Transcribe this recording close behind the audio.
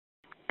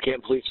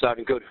Canton Police,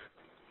 Sergeant Good.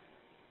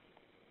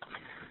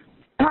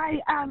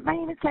 Hi, my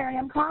name is Kerry.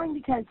 I'm calling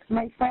because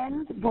my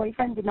friend's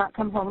boyfriend did not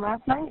come home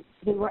last night.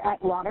 They were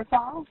at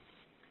Waterfall,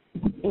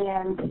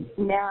 and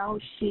now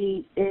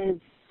she is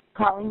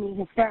calling me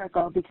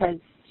hysterical because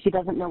she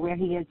doesn't know where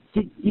he is.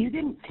 You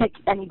didn't pick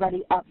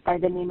anybody up by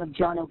the name of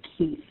John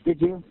O'Keefe,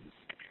 did you?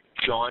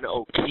 John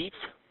O'Keefe?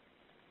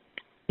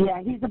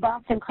 Yeah, he's a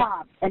Boston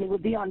cop, and he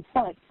would be on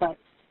foot, but...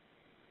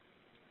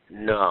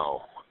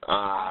 No.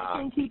 I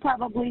think he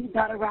probably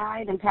got a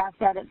ride and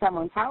passed out at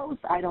someone's house.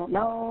 I don't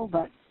know,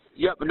 but...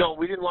 Yep, no,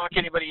 we didn't lock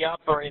anybody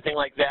up or anything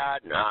like that.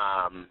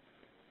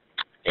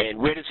 And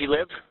where does he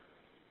live?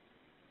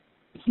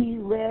 He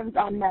lives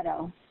on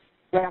Meadow,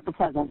 right off of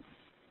Pleasant.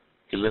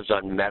 He lives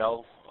on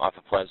Meadow, off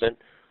of Pleasant.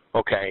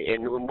 Okay,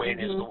 and is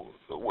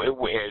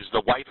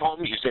the wife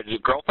home? You said his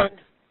girlfriend?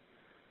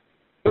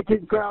 It's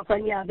his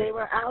girlfriend, yeah. They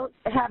were out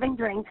having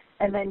drinks,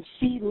 and then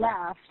she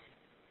left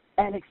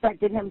and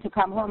expected him to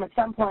come home at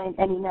some point,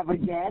 and he never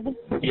did.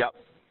 Yep.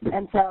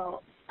 And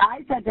so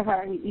I said to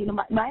her, you know,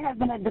 my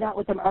husband had been out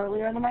with him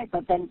earlier in the night,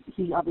 but then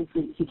he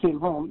came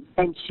home,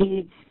 and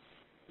he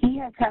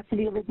has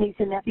custody of his niece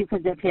and nephew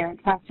because their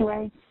parents passed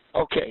away.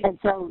 Okay. And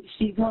so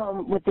she's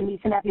home with the niece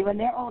and nephew, and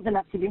they're old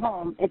enough to be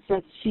home. It's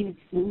just she's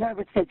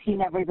nervous because he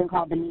never even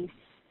called the niece.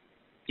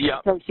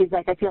 Yeah. So she's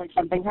like, I feel like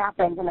something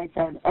happened, and I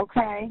said,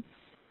 okay.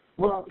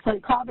 Well, so he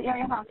called the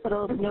area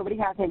hospital. Nobody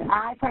has him.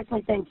 I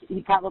personally think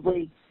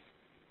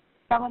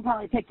someone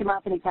probably picked him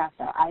up and he passed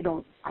out. I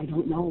don't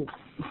know.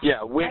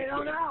 Yeah. I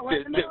don't know.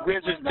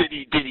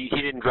 He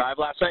didn't drive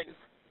last night?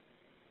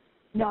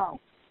 No.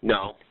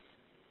 No.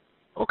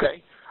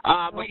 Okay.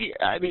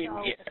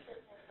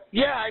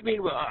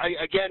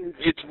 Again,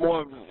 it's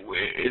more.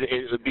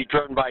 It would be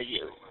driven by.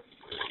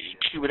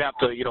 She would have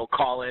to,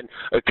 call in,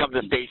 come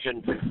to the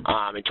station,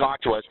 and talk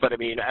to us. But I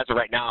mean, as of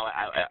right now,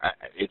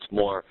 it's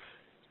more.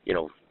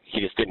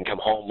 He just didn't come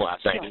home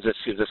last night. Yeah.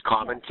 Is this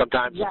common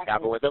sometimes? Exactly.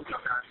 Happen with him?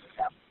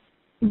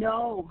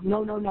 No.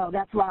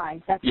 That's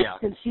why.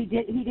 Since he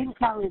didn't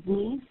call his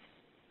niece.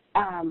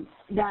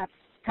 That's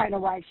kind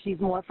of why she's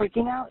more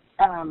freaking out.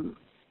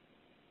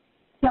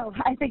 So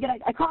I figured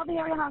I called the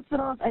area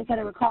hospitals. I said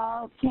I would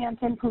call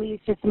Canton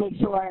Police just to make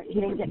sure he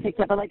didn't get picked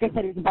up. But like I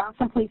said, he's a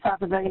Boston police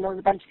officer. He knows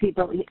a bunch of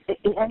people.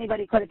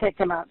 Anybody could have picked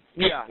him up.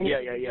 Yeah.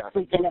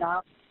 Freaking it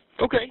out.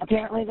 Okay.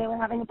 Apparently they were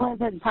having a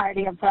blizzard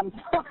party of some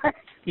sort.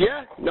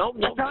 Yeah. No.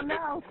 I don't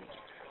know.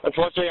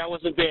 Unfortunately, I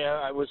wasn't there.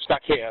 I was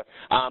stuck here.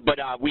 But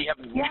we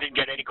didn't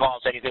get any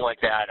calls, anything like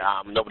that.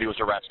 Nobody was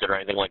arrested or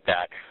anything like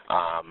that.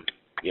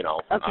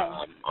 Okay.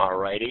 All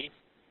righty.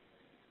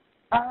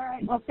 All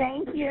right. Well,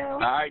 thank you. All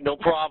right. No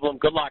problem.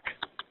 Good luck.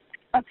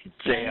 Okay.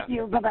 See ya. Thank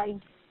you. Bye-bye.